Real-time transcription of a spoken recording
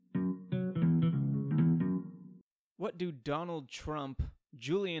What do Donald Trump,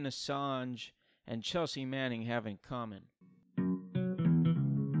 Julian Assange, and Chelsea Manning have in common?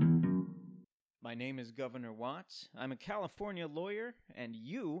 My name is Governor Watts. I'm a California lawyer, and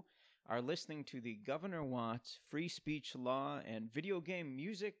you are listening to the Governor Watts Free Speech Law and Video Game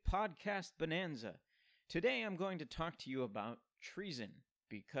Music Podcast Bonanza. Today I'm going to talk to you about treason,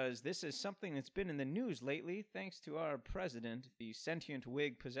 because this is something that's been in the news lately thanks to our president, the sentient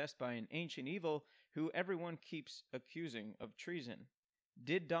Whig possessed by an ancient evil who everyone keeps accusing of treason.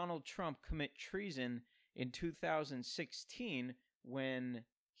 Did Donald Trump commit treason in 2016 when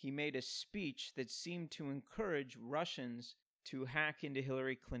he made a speech that seemed to encourage Russians to hack into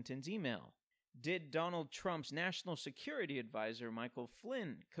Hillary Clinton's email? Did Donald Trump's national security advisor, Michael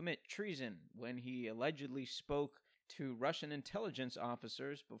Flynn, commit treason when he allegedly spoke to Russian intelligence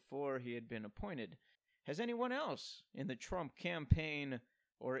officers before he had been appointed? Has anyone else in the Trump campaign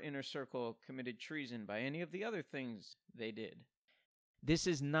or inner circle committed treason by any of the other things they did? This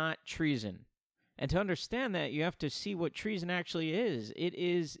is not treason. And to understand that, you have to see what treason actually is. It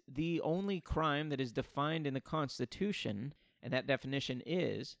is the only crime that is defined in the Constitution, and that definition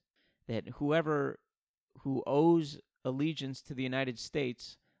is that whoever who owes allegiance to the United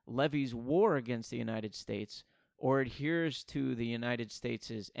States, levies war against the United States, or adheres to the United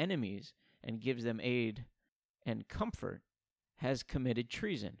States' enemies and gives them aid and comfort, has committed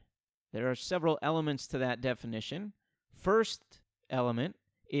treason. There are several elements to that definition. First element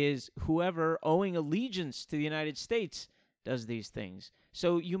is whoever owing allegiance to the United States does these things.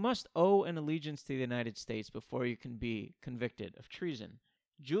 So you must owe an allegiance to the United States before you can be convicted of treason.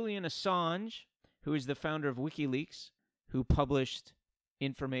 Julian Assange, who is the founder of WikiLeaks, who published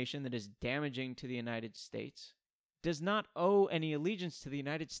information that is damaging to the United States, does not owe any allegiance to the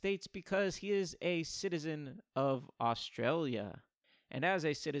United States because he is a citizen of Australia. And as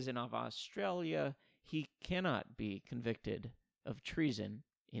a citizen of Australia, he cannot be convicted of treason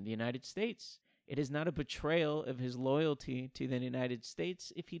in the United States. It is not a betrayal of his loyalty to the United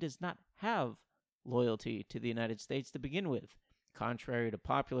States if he does not have loyalty to the United States to begin with. Contrary to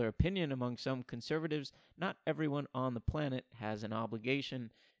popular opinion among some conservatives, not everyone on the planet has an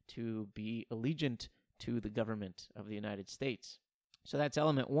obligation to be allegiant to the government of the United States. So that's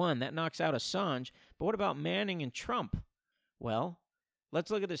element one. That knocks out Assange. But what about Manning and Trump? Well,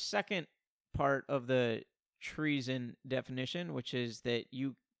 let's look at the second part of the treason definition, which is that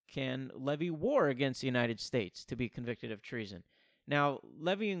you can levy war against the United States to be convicted of treason. Now,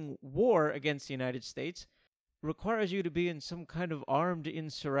 levying war against the United States requires you to be in some kind of armed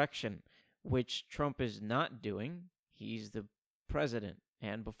insurrection, which Trump is not doing. He's the president.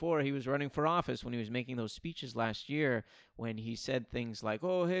 And before he was running for office, when he was making those speeches last year, when he said things like,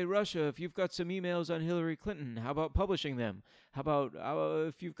 oh, hey, Russia, if you've got some emails on Hillary Clinton, how about publishing them? How about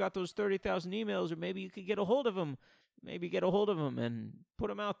if you've got those 30,000 emails, or maybe you could get a hold of them, and put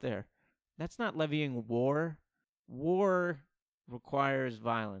them out there. That's not levying war. War requires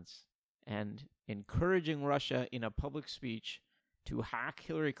violence. And encouraging Russia in a public speech to hack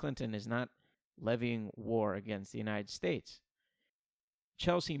Hillary Clinton is not levying war against the United States.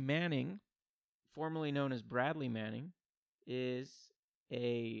 Chelsea Manning, formerly known as Bradley Manning, is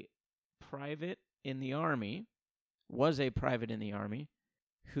a private in the Army,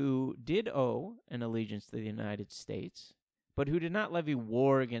 who did owe an allegiance to the United States, but who did not levy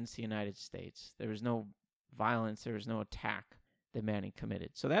war against the United States. There was no violence, there was no attack that Manning committed.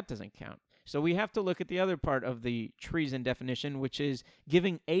 So that doesn't count. So we have to look at the other part of the treason definition, which is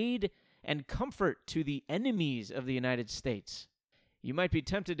giving aid and comfort to the enemies of the United States. You might be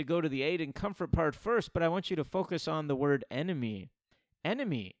tempted to go to the aid and comfort part first, but I want you to focus on the word enemy.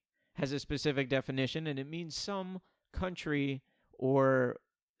 Enemy has a specific definition, and it means some country or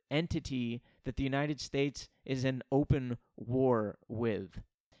entity that the United States is in open war with.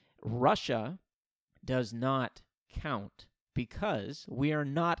 Russia does not count because we are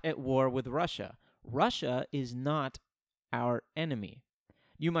not at war with Russia. Russia is not our enemy.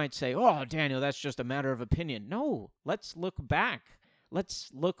 You might say, oh, Daniel, that's just a matter of opinion. No, let's look back.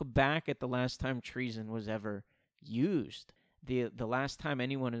 Let's look back at the last time treason was ever used. The last time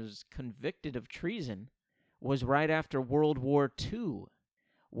anyone was convicted of treason was right after World War II,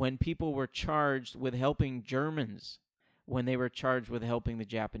 when people were charged with helping Germans, when they were charged with helping the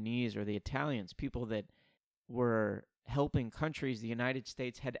Japanese or the Italians, people that were helping countries the United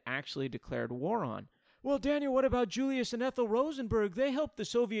States had actually declared war on. Well, Daniel, what about Julius and Ethel Rosenberg? They helped the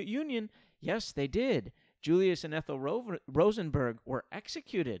Soviet Union. Yes, they did. Julius and Ethel Rosenberg were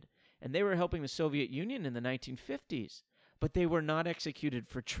executed, and they were helping the Soviet Union in the 1950s. But they were not executed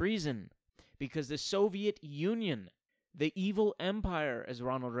for treason, because the Soviet Union The evil empire, as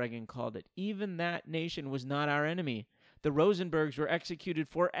Ronald Reagan called it, even that nation was not our enemy. The Rosenbergs were executed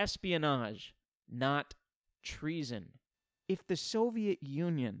for espionage, not treason. If the Soviet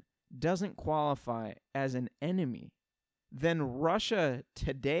Union doesn't qualify as an enemy, then Russia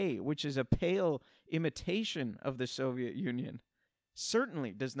today, which is a pale imitation of the Soviet Union,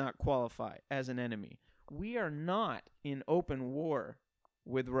 certainly does not qualify as an enemy. We are not in open war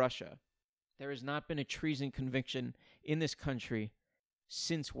with Russia. There has not been a treason conviction in this country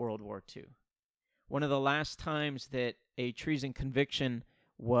since World War II. One of the last times that a treason conviction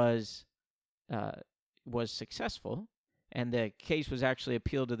was successful, and the case was actually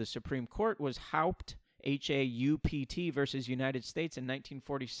appealed to the Supreme Court, was Haupt, H-A-U-P-T versus United States in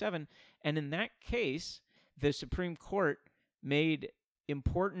 1947. And in that case, the Supreme Court made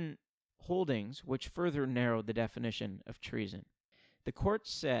important holdings which further narrowed the definition of treason. The court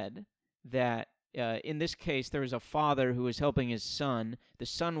said that in this case, there was a father who was helping his son. The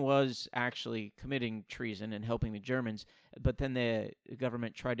son was actually committing treason and helping the Germans, but then the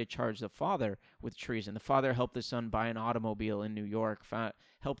government tried to charge the father with treason. The father helped the son buy an automobile in New York,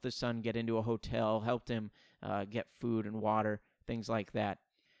 helped the son get into a hotel, helped him get food and water, things like that.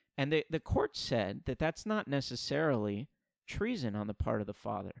 And the court said that that's not necessarily treason on the part of the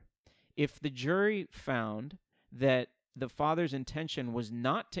father. If the jury found that the father's intention was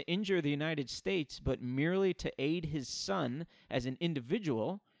not to injure the United States, but merely to aid his son as an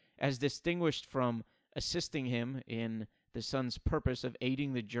individual, as distinguished from assisting him in the son's purpose of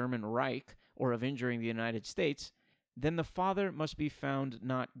aiding the German Reich or of injuring the United States, then the father must be found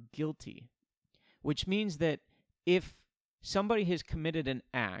not guilty. Which means that if somebody has committed an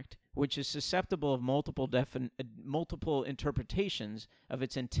act which is susceptible of multiple interpretations of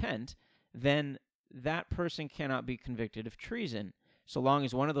its intent, then that person cannot be convicted of treason, so long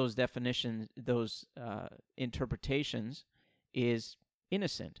as one of those definitions, those interpretations, is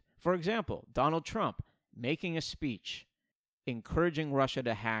innocent. For example, Donald Trump making a speech encouraging Russia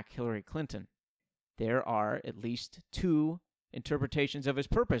to hack Hillary Clinton. There are at least two interpretations of his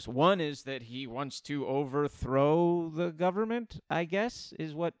purpose. One is that he wants to overthrow the government, I guess,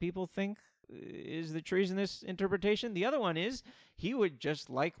 is what people think is the treasonous interpretation. The other one is he would just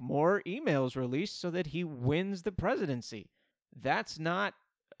like more emails released so that he wins the presidency. That's not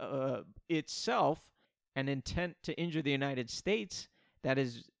itself an intent to injure the United States. That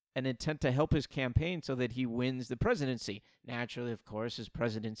is an intent to help his campaign so that he wins the presidency. Naturally, of course, his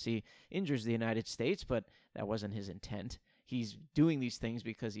presidency injures the United States, but that wasn't his intent. He's doing these things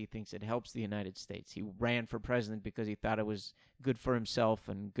because he thinks it helps the United States. He ran for president because he thought it was good for himself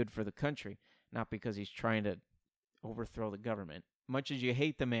and good for the country, not because he's trying to overthrow the government. Much as you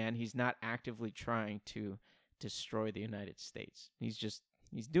hate the man, he's not actively trying to destroy the United States. He's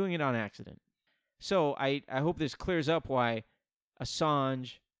doing it on accident. So I hope this clears up why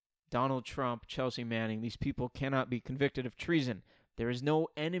Assange, Donald Trump, Chelsea Manning, these people cannot be convicted of treason. There is no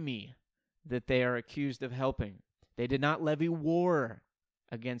enemy that they are accused of helping. They did not levy war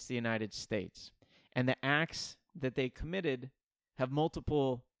against the United States. And the acts that they committed have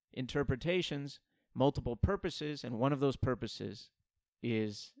multiple interpretations, multiple purposes, and one of those purposes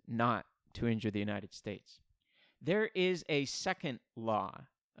is not to injure the United States. There is a second law,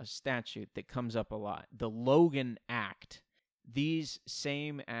 a statute that comes up a lot, the Logan Act. These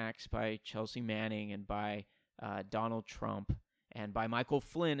same acts by Chelsea Manning and by Donald Trump and by Michael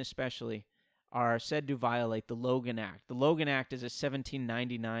Flynn especially are said to violate the Logan Act. The Logan Act is a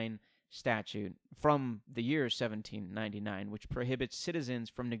 1799 statute from the year 1799, which prohibits citizens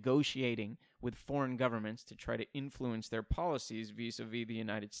from negotiating with foreign governments to try to influence their policies vis-a-vis the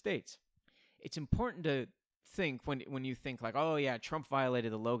United States. It's important to think when you think like, oh yeah, Trump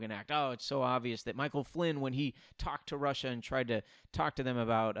violated the Logan Act. Oh, it's so obvious that Michael Flynn, when he talked to Russia and tried to talk to them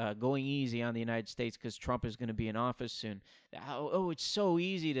about going easy on the United States because Trump is going to be in office soon. Oh, it's so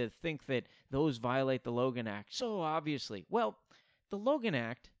easy to think that those violate the Logan Act. So obviously. Well, the Logan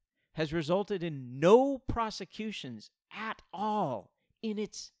Act has resulted in no prosecutions at all in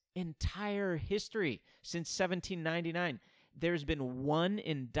its entire history since 1799. There's been one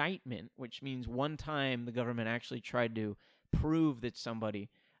indictment, which means one time the government actually tried to prove that somebody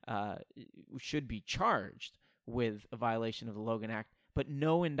should be charged with a violation of the Logan Act, but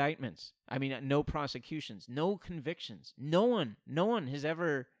no indictments. I mean, no prosecutions, no convictions. No one has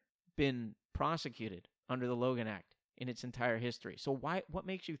ever been prosecuted under the Logan Act in its entire history. So what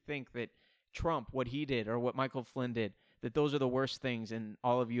makes you think that Trump, what he did, or what Michael Flynn did, that those are the worst things in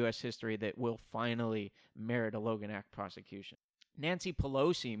all of U.S. history that will finally merit a Logan Act prosecution? Nancy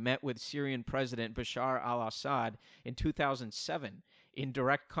Pelosi met with Syrian President Bashar al-Assad in 2007 in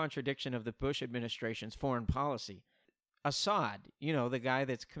direct contradiction of the Bush administration's foreign policy. Assad, the guy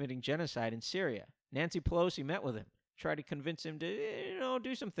that's committing genocide in Syria. Nancy Pelosi met with him, tried to convince him to,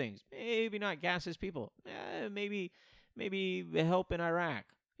 do some things. Maybe not gas his people. Maybe help in Iraq.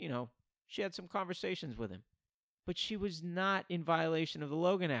 She had some conversations with him. But she was not in violation of the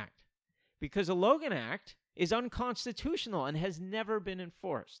Logan Act, because the Logan Act is unconstitutional and has never been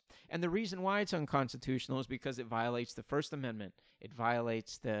enforced. And the reason why it's unconstitutional is because it violates the First Amendment. It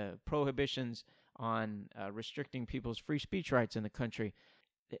violates the prohibitions on restricting people's free speech rights in the country.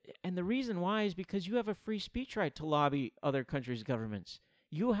 And the reason why is because you have a free speech right to lobby other countries' governments.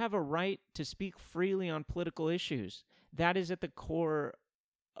 You have a right to speak freely on political issues. That is at the core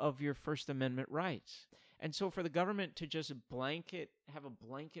of your First Amendment rights. And so for the government to just have a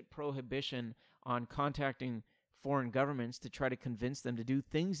blanket prohibition on contacting foreign governments to try to convince them to do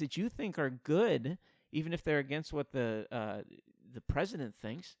things that you think are good, even if they're against what the president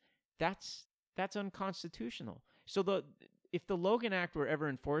thinks, that's unconstitutional. So if the Logan Act were ever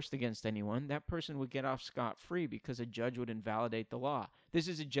enforced against anyone, that person would get off scot-free because a judge would invalidate the law. This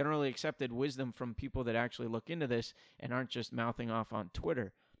is a generally accepted wisdom from people that actually look into this and aren't just mouthing off on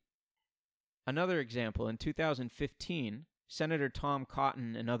Twitter. Another example, in 2015, Senator Tom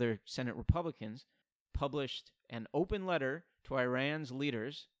Cotton and other Senate Republicans published an open letter to Iran's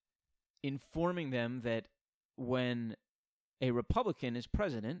leaders informing them that when a Republican is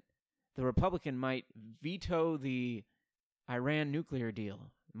president, the Republican might veto the Iran nuclear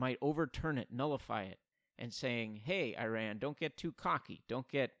deal, might overturn it, nullify it, and saying, hey, Iran, don't get too cocky, don't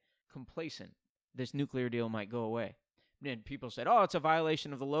get complacent. This nuclear deal might go away. And people said, it's a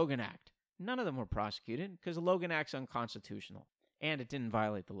violation of the Logan Act. None of them were prosecuted because the Logan Act's unconstitutional, and it didn't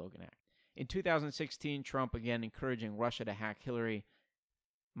violate the Logan Act. In 2016, Trump again encouraging Russia to hack Hillary,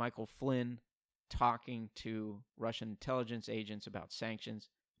 Michael Flynn talking to Russian intelligence agents about sanctions,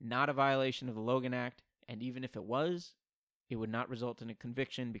 not a violation of the Logan Act, and even if it was, it would not result in a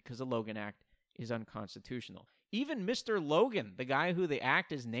conviction because the Logan Act is unconstitutional. Even Mr. Logan, the guy who the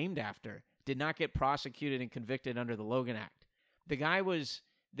act is named after, did not get prosecuted and convicted under the Logan Act. The guy was...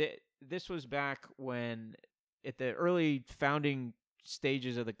 This was back when, at the early founding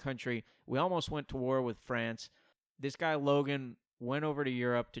stages of the country, we almost went to war with France. This guy, Logan, went over to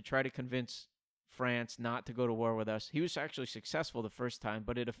Europe to try to convince France not to go to war with us. He was actually successful the first time,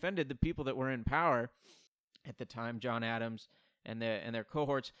 but it offended the people that were in power at the time, John Adams and their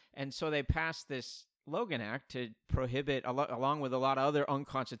cohorts. And so they passed this Logan Act to prohibit, along with a lot of other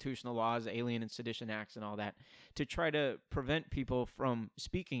unconstitutional laws, Alien and Sedition Acts and all that, to try to prevent people from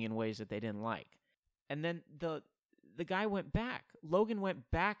speaking in ways that they didn't like. And then the guy went back. Logan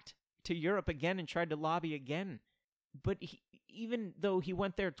went back to Europe again and tried to lobby again. But even though he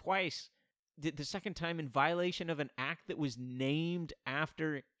went there twice, the second time in violation of an act that was named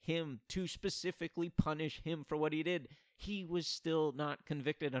after him to specifically punish him for what he did, he was still not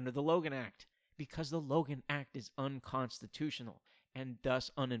convicted under the Logan Act. Because the Logan Act is unconstitutional and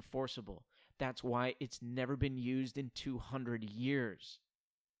thus unenforceable. That's why it's never been used in 200 years.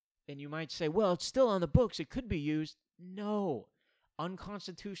 And you might say, well, it's still on the books. It could be used. No.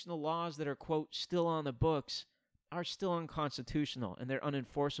 Unconstitutional laws that are, quote, still on the books are still unconstitutional and they're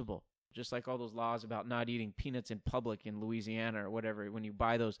unenforceable. Just like all those laws about not eating peanuts in public in Louisiana or whatever, when you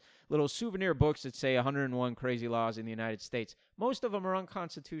buy those little souvenir books that say 101 crazy laws in the United States, most of them are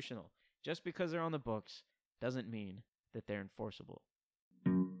unconstitutional. Just because they're on the books doesn't mean that they're enforceable.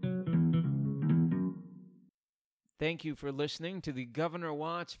 Thank you for listening to the Governor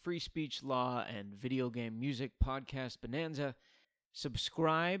Watts Free Speech Law and Video Game Music Podcast Bonanza.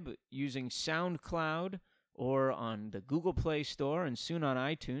 Subscribe using SoundCloud or on the Google Play Store and soon on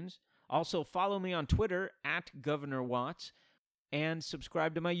iTunes. Also follow me on Twitter @GovernorWatts and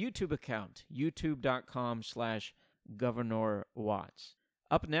subscribe to my YouTube account, youtube.com/GovernorWatts.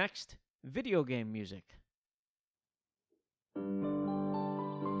 Up next, video game music.